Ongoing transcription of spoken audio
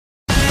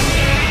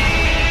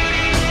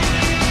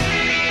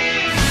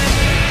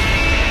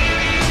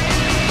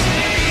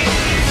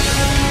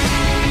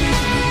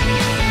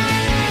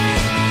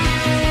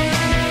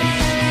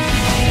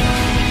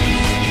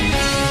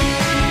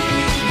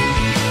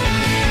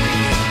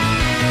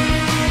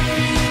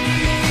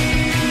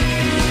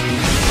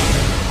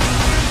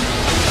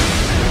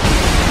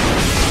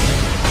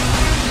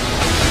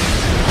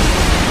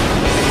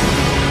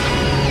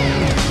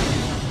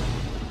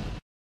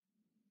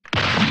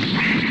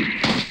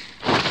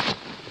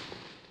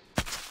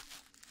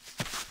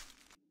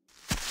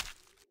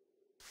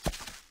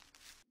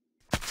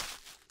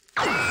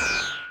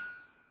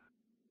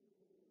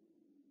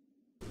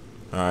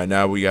Alright,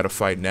 now we gotta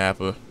fight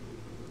Nappa.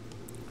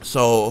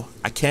 So,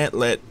 I can't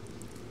let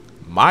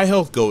my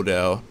health go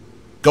down,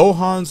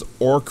 Gohan's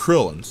or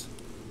Krillin's.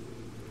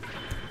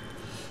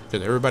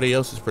 Because everybody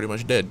else is pretty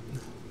much dead.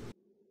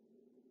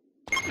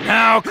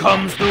 Now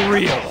comes the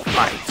real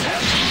fight.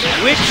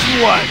 Which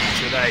one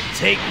should I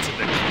take to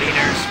the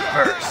cleaners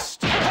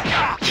first?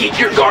 Keep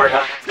your guard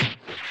up.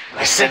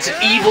 I sense an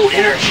evil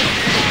energy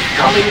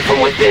coming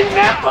from within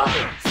Nappa.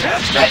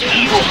 That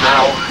evil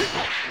power,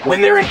 when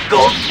they're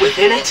engulfed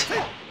within it,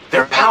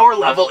 their power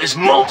level is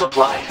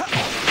multiplied.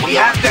 We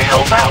have to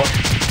help out,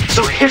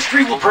 so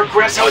history will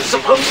progress how it's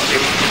supposed to.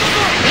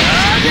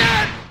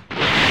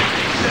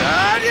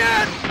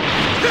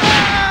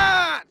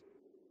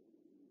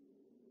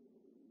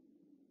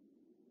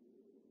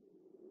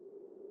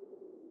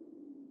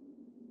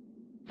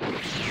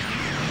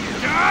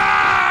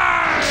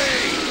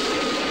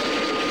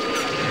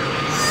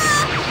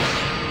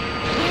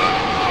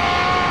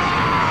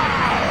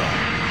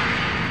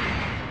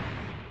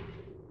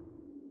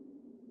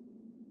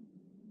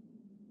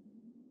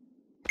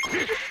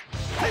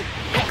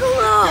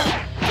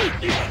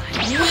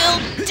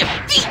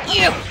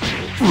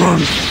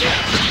 Run!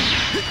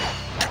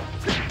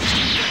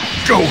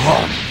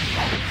 Gohan!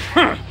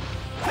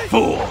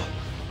 Fool!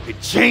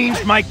 It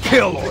changed my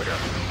kill order!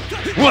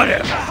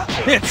 Whatever!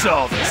 It's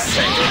all the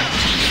same!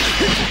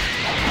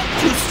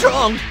 Too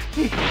strong!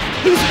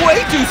 He's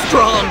way too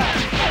strong!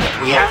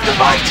 We have to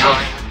buy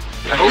time,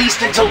 at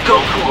least until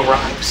Goku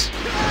arrives.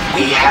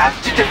 We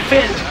have to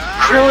defend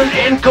Krillin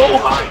and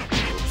Gohan!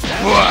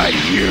 Why,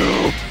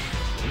 you?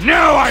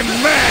 Now I'm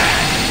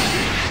mad!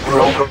 We're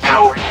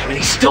overpowering him and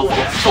he still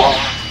won't fall.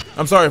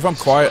 I'm sorry if I'm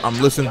quiet, I'm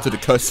listening to the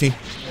cutscene.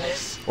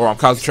 Or I'm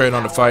concentrating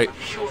on the fight.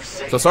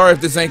 So sorry if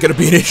this ain't gonna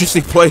be an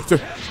interesting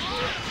playthrough.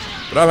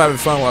 But I'm having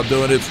fun while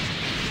doing it.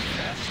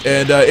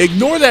 And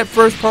ignore that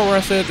first part where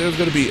I said there was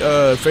gonna be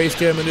face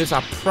cam in this.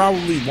 I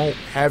probably won't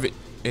have it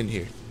in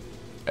here.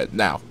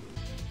 Now.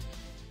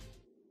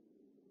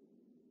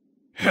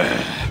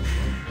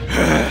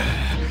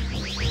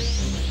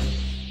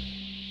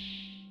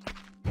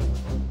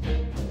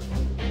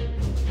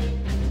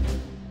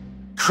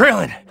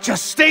 Krillin,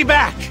 just stay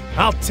back!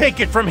 I'll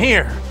take it from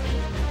here!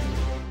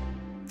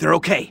 They're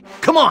okay.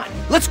 Come on,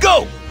 let's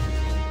go!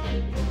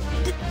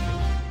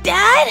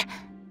 Dad?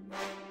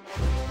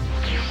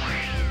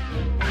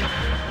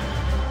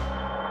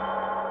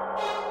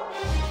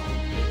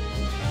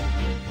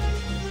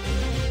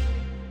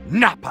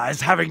 Nappa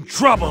is having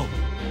trouble!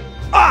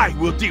 I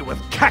will deal with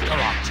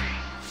Kakarot!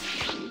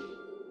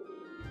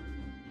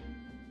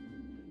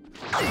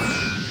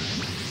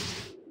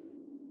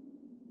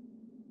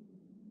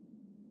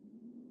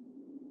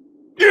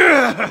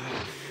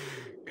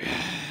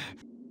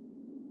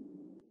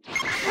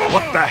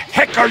 What the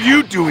heck are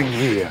you doing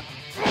here,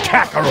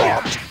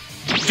 Kakarot?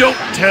 Don't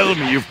tell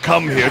me you've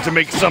come here to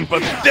make some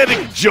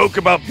pathetic joke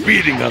about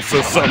beating us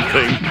or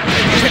something.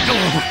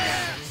 Piccolo,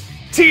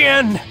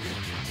 Tien,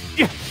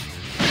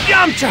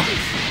 Yamcha,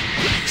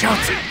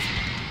 Chaozu,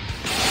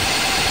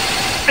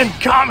 and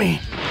Kami.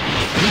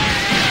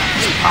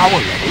 His power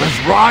level is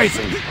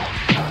rising.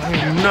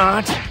 I'm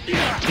not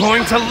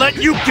going to let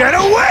you get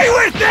away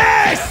with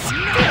this!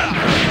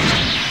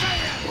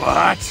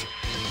 What?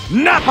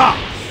 Nappa!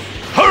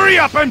 Hurry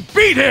up and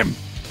beat him!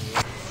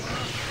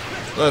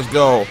 Let's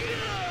go.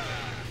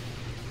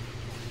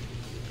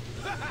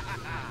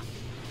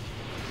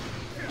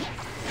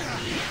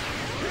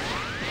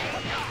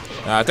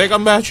 I think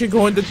I'm actually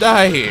going to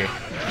die here.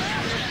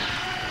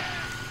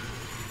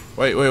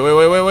 Wait.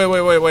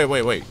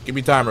 Give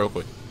me time real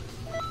quick.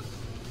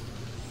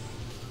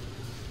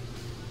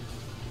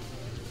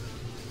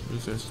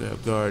 Resist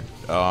that guard.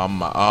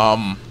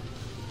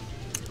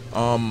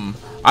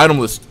 Item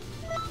list.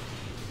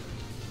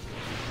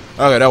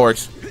 Okay, that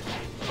works.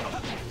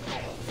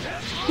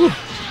 Whew.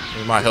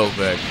 Get my health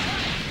back.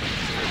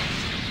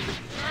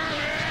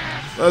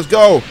 Let's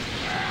go.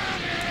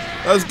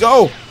 Let's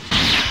go.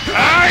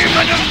 I'm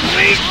an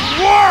elite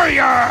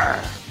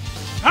warrior!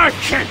 I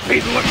can't be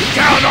looked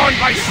down on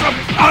by some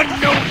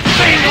unknown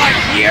thing like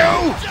you!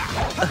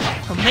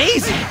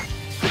 Amazing!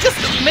 Just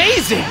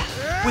amazing!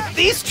 With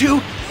these two,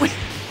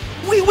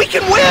 we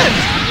can win!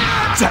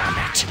 Damn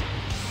it!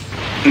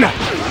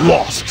 Nappa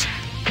lost!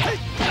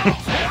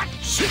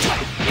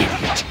 Stupid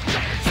idiot!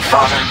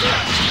 Father,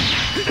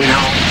 no,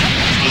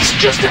 he's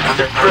just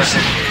another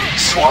person,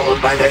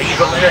 swallowed by that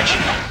evil energy.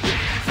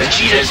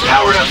 Vegeta is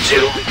powered up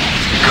too.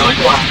 Good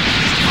luck.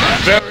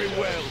 Very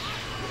well.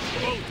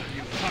 Both of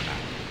you come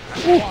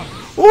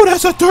out. Ooh,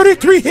 that's a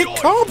 33 hit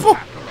combo.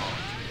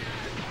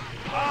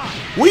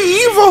 We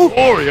evil.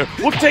 Warrior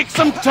will take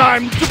some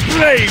time to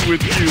play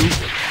with you.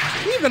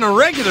 Even a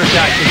regular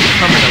guy can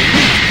become an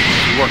elite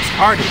if he works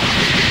hard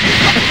enough.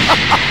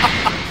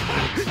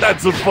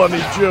 That's a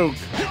funny joke.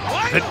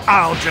 Then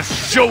I'll just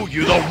show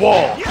you the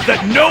wall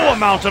that no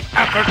amount of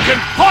effort can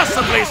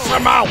possibly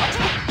surmount.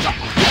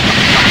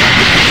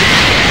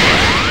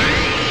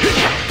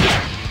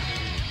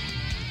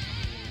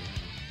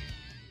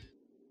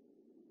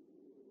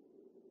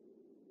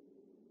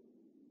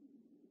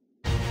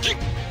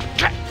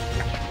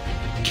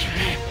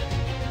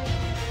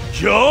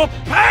 You'll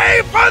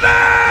pay for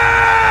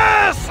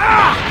this!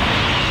 Ah!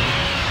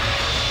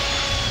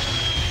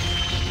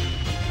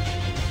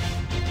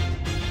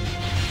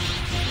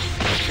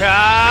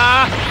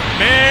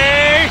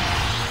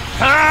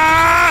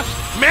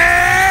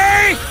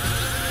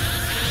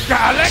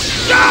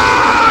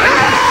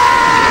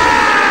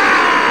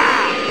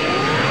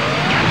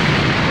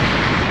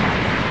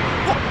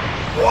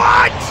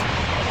 What?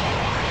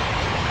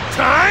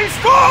 Times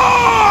 4!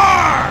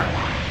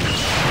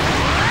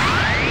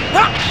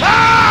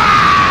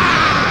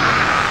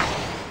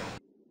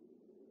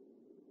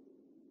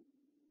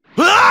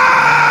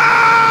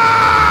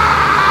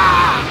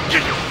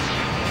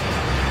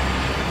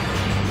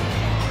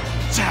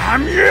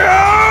 Damn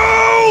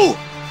you!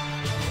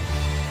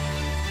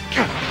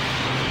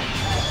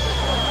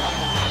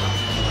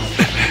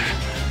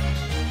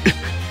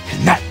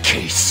 In that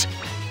case,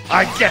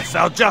 I guess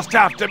I'll just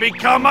have to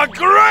become a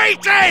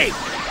great ape!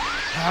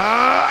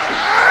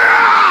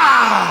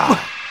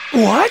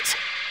 What?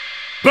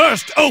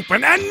 Burst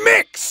open and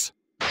mix!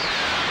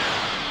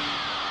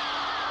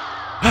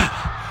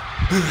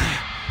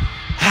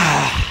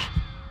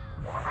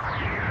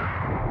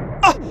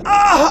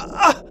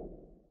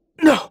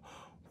 No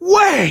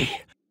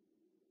way!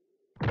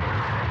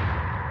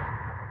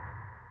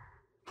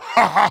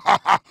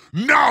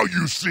 Now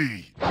you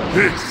see!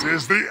 This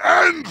is the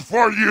end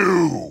for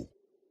you!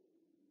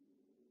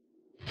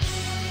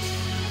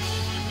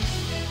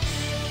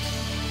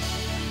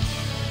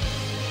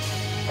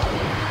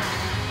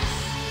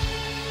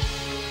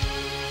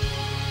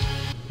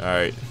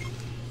 Alright.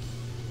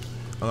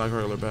 Unlike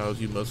regular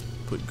battles, you must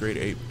put Great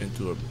Ape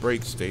into a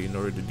break state in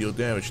order to deal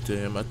damage to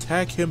him.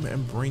 Attack him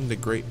and bring the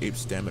Great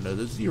Ape's stamina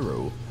to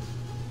 0.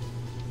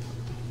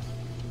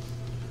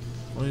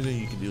 Only then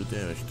you can deal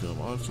damage to him.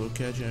 Also,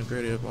 catching a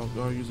Great Ape off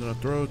guard using a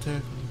throw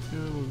attack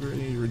will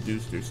greatly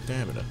reduce their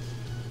stamina.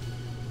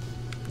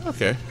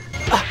 Okay.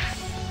 A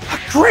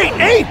great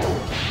ape!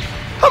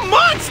 A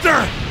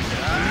monster!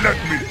 Let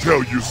me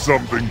tell you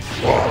something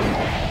fun.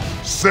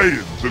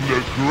 Saiyans in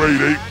the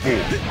Great Ape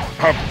form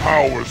have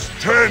powers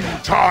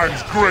 10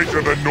 times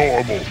greater than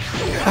normal.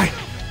 I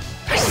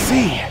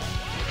see.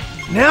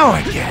 Now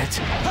I get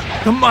it.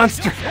 The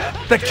monster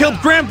that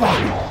killed Grandpa.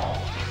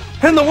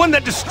 And the one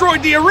that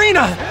destroyed the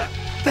arena.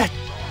 That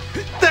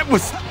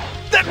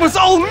was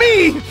all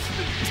me.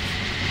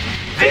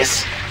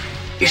 This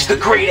is the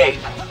Great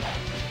Ape.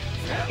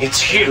 It's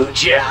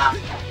huge, yeah.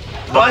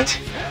 But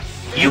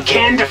you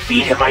can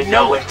defeat him, I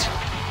know it.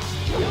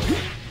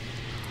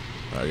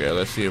 Okay,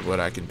 let's see what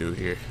I can do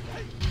here.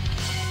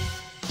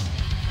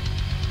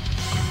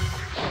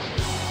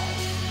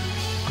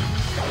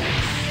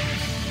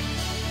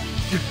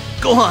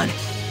 Go on.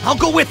 I'll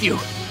go with you.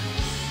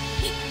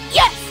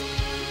 Yes!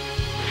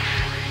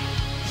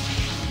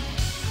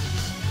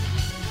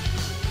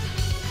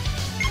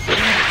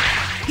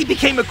 He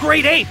became a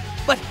great ape,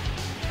 but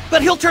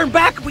he'll turn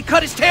back if we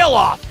cut his tail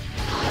off.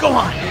 Go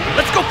on.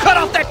 Let's go cut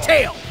off that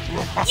tail.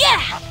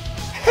 Yeah!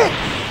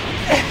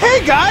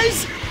 Hey,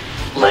 guys!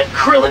 Let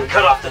Krillin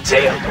cut off the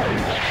tail.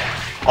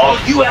 All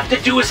you have to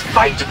do is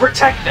fight to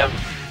protect them.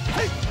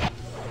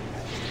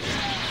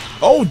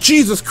 Oh,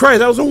 Jesus Christ,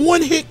 that was a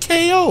one-hit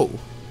KO.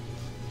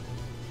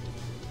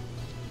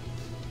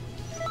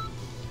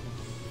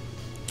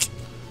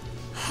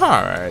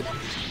 Alright.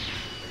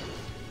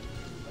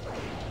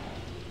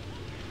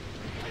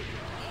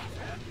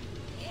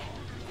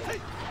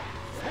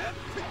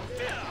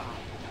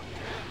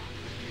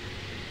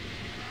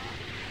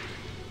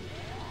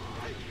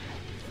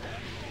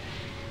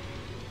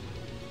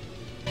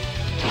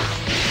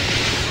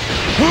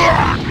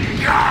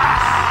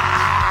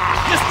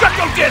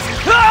 Destructo Disc!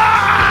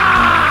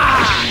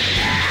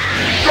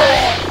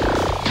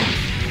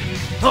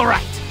 All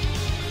right.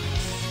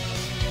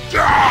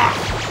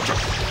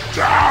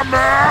 Damn it!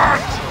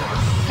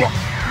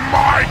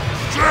 My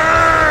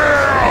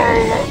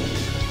tail!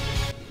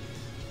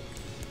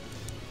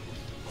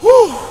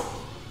 Whew.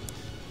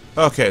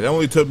 Okay, that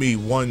only took me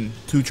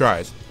 2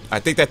 tries. I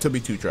think that took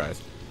me 2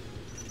 tries.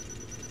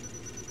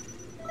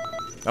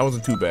 That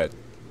wasn't too bad.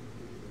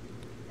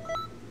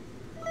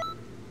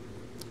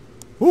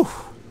 Whew.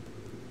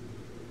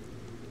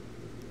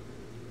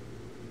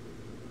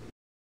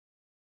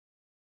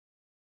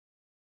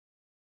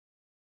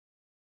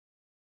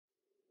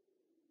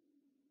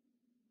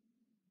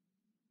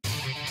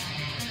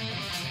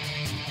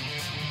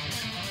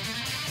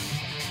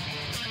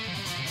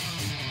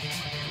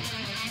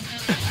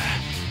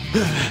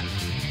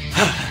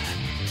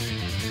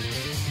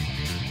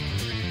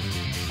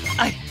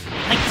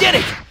 I did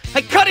it!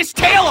 I cut his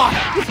tail off!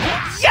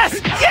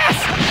 Yes! Yes!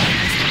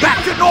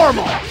 Back to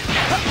normal!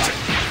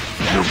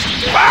 You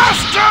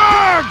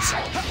bastards!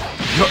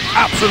 You're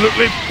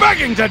absolutely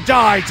begging to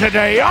die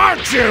today,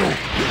 aren't you?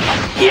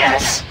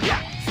 Yes!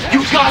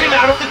 You got him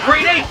out of the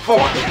Great Ape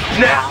form!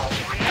 Now,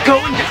 go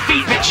and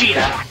defeat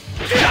Vegeta!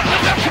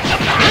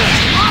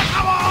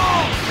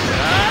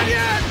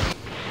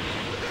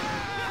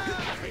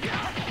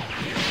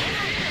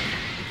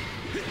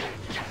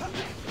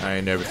 I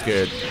ain't never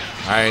scared.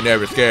 I ain't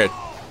never scared.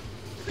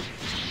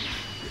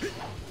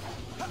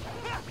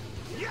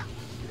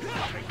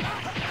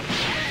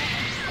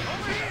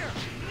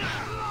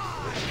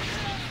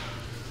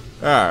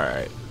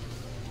 Alright.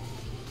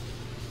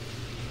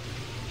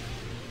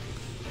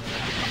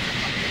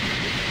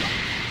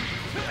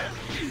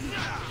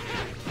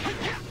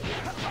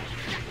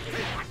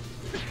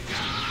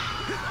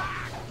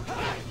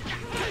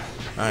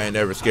 I ain't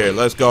never scared.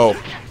 Let's go.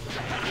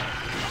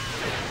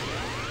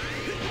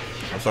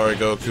 I'm sorry,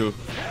 Goku.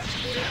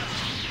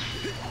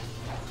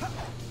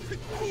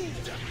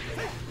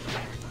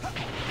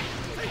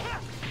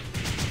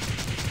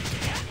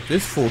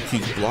 This fool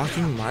keeps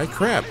blocking my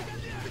crap.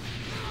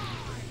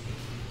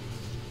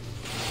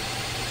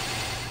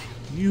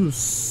 You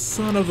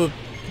son of a...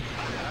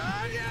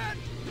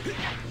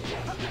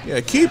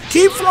 Yeah, keep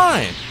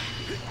flying.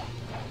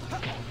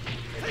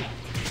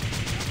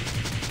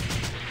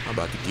 I'm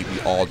about to give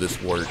you all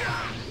this work.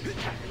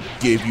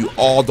 Give you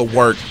all the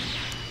work.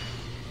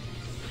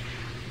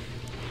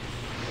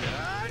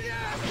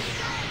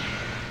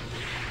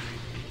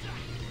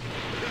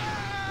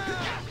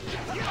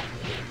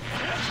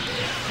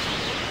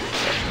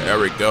 There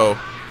we go.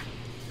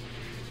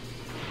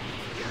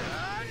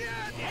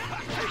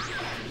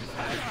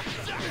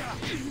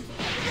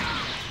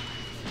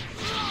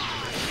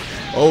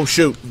 Oh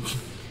shoot.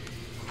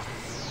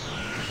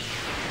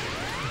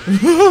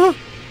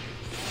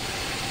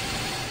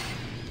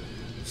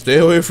 Stay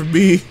away from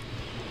me.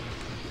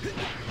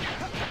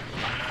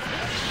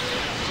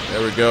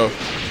 There we go.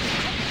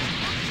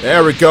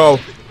 There we go.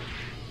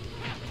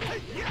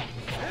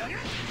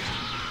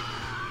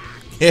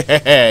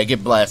 Yeah,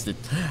 get blasted.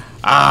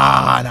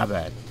 Ah, not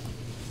bad.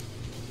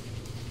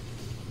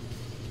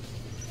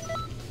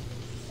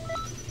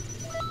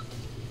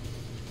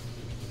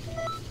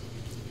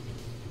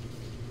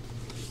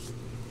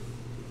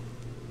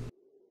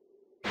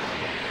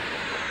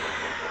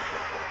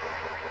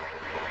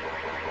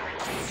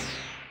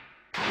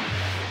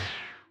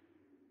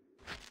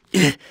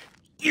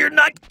 You're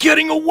not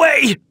getting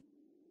away!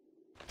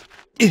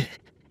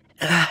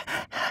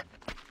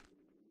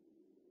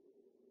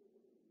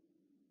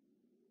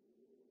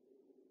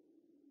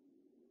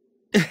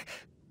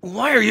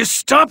 Why are you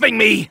stopping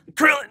me?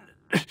 Krillin,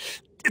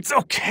 it's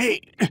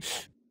okay.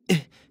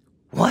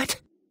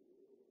 What?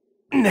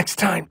 Next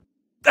time,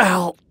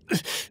 I'll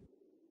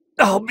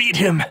beat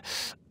him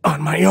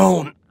on my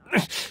own.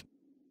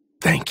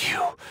 Thank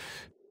you.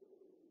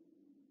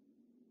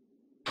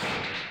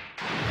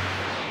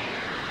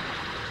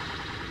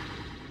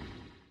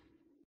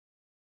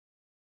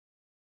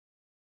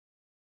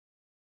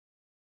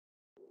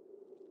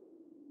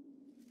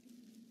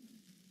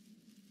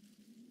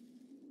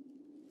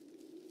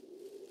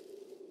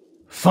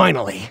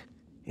 Finally,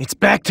 it's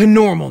back to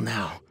normal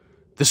now.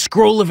 The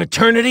Scroll of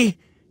Eternity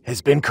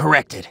has been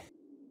corrected.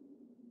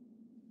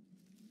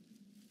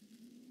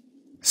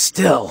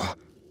 Still,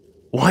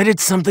 why did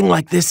something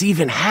like this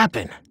even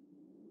happen?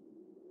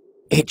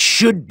 It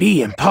should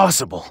be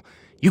impossible.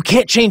 You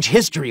can't change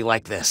history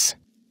like this.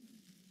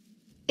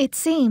 It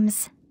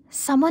seems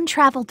someone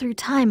traveled through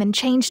time and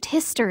changed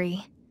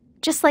history,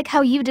 just like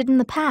how you did in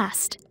the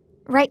past.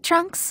 Right,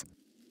 Trunks?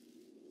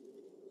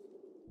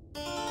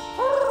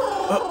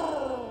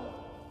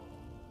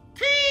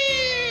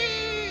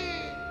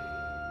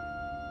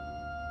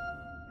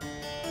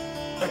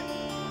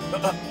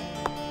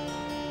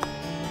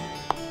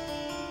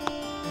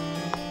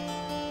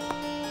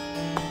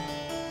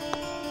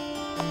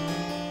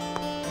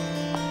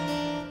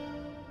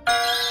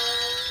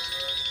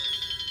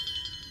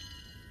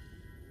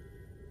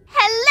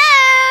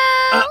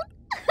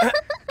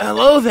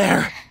 Hello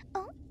there!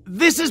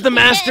 This is the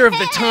Master of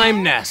the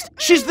Time Nest.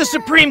 She's the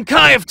Supreme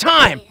Kai of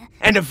Time,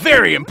 and a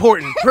very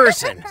important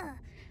person.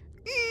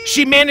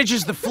 She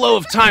manages the flow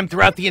of time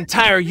throughout the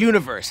entire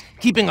universe,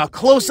 keeping a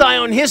close eye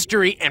on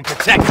history and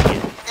protecting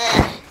it.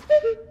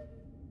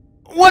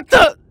 What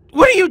the?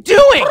 What are you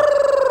doing?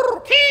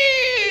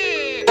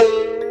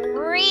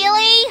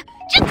 Really?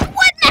 Just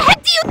what in the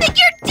heck do you think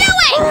you're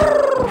doing?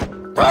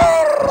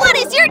 What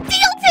is your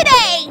deal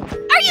today?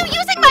 Are you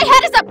using my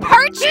head as a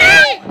perch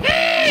now?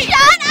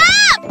 Shut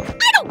up!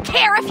 I don't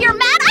care if you're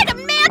mad. I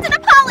demand an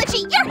apology.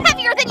 You're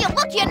heavier than you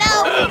look, you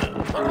know.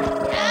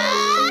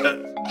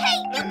 Hey,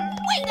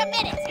 wait a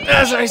minute.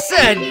 As I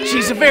said,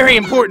 she's a very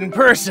important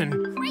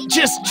person.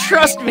 Just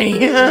trust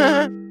me.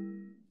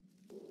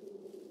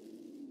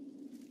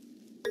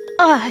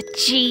 Oh,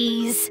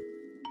 jeez.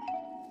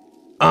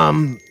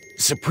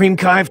 Supreme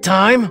Kai of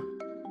Time?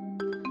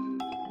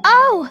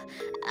 Oh,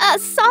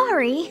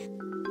 sorry.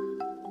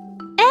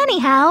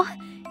 Anyhow,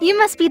 you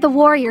must be the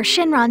warrior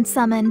Shinron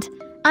summoned.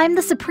 I'm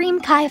the Supreme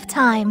Kai of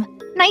Time.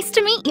 Nice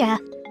to meet ya.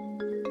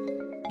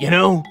 You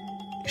know,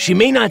 she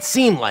may not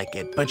seem like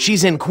it, but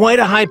she's in quite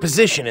a high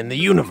position in the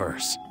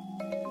universe.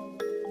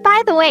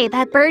 By the way,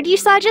 that bird you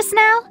saw just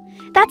now?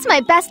 That's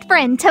my best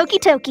friend, Toki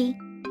Toki.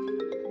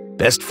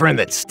 Best friend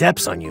that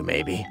steps on you,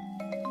 maybe.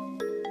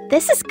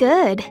 This is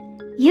good.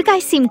 You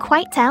guys seem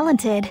quite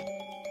talented.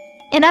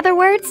 In other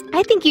words,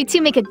 I think you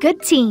two make a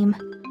good team.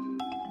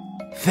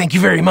 Thank you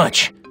very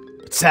much.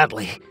 But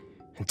sadly,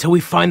 until we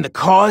find the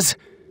cause,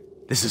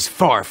 this is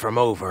far from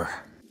over.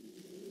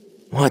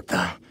 What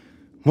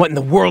in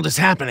the world is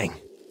happening?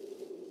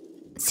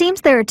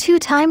 Seems there are 2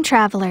 time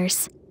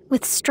travelers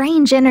with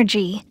strange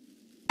energy,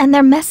 and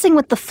they're messing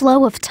with the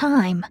flow of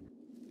time.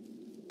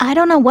 I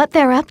don't know what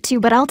they're up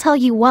to, but I'll tell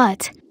you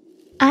what.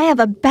 I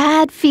have a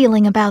bad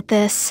feeling about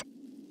this.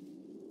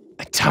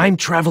 A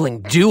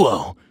time-traveling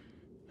duo?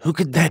 Who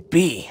could that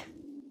be?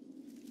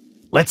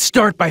 Let's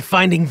start by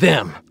finding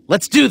them.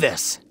 Let's do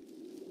this!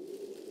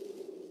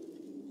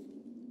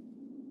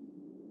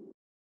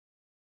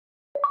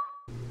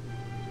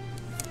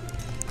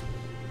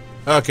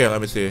 Okay, let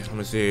me see.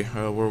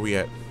 Where are we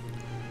at?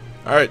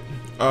 Alright,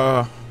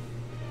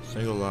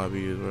 single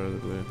lobby is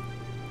relatively...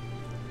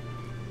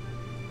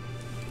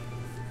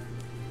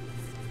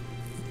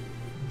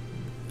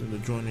 To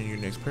join in your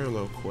next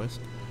parallel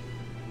quest.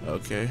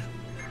 Okay.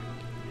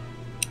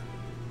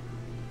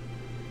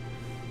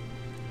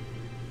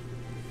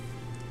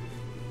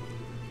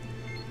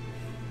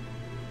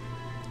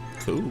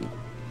 Cool.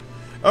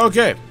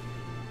 Okay.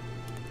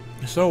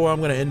 So what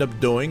I'm gonna end up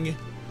doing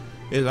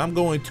is I'm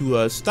going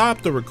to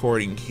stop the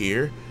recording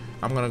here.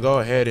 I'm gonna go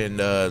ahead and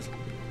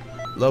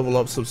level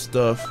up some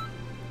stuff.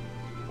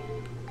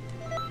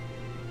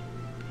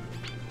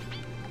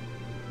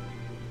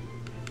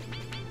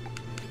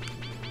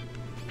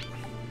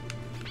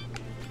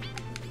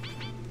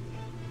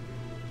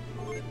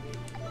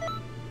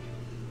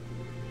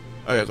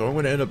 Okay, so what I'm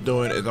gonna end up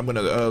doing is I'm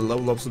gonna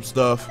level up some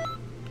stuff.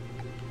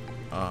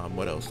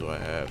 What else do I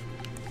have?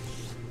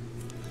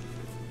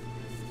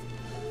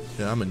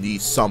 Yeah, I'm gonna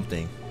need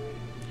something.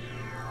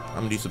 I'm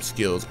gonna need some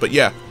skills. But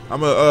yeah,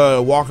 I'm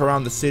gonna walk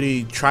around the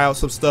city, try out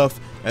some stuff,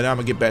 and then I'm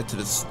gonna get back to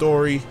the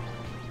story.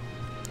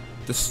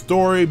 The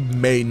story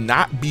may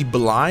not be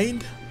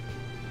blind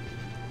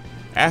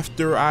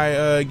after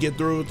I get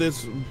through with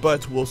this,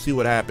 but we'll see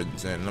what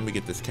happens. And let me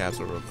get this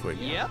capsule real quick.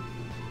 Yep.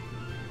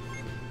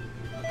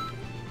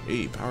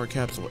 Hey, power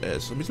capsule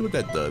S. Let me see what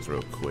that does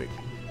real quick.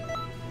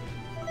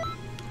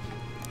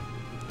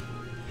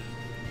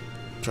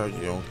 Charge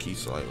your own key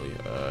slightly.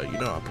 You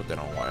know I'll put that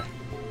on Y.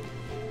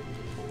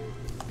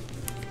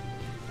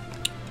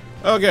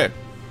 Okay.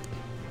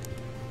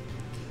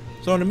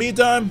 So in the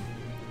meantime,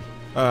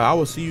 I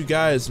will see you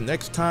guys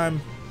next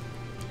time,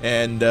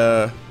 and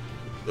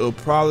it'll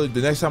probably the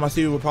next time I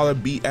see you will probably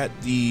be at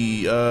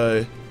the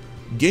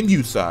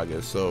Ginyu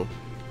Saga. So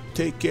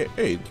take care.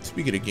 Hey,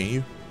 speaking of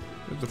Ginyu,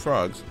 there's the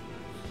frogs.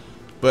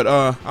 But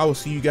I will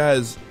see you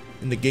guys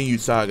in the Ginyu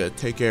Saga.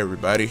 Take care,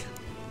 everybody.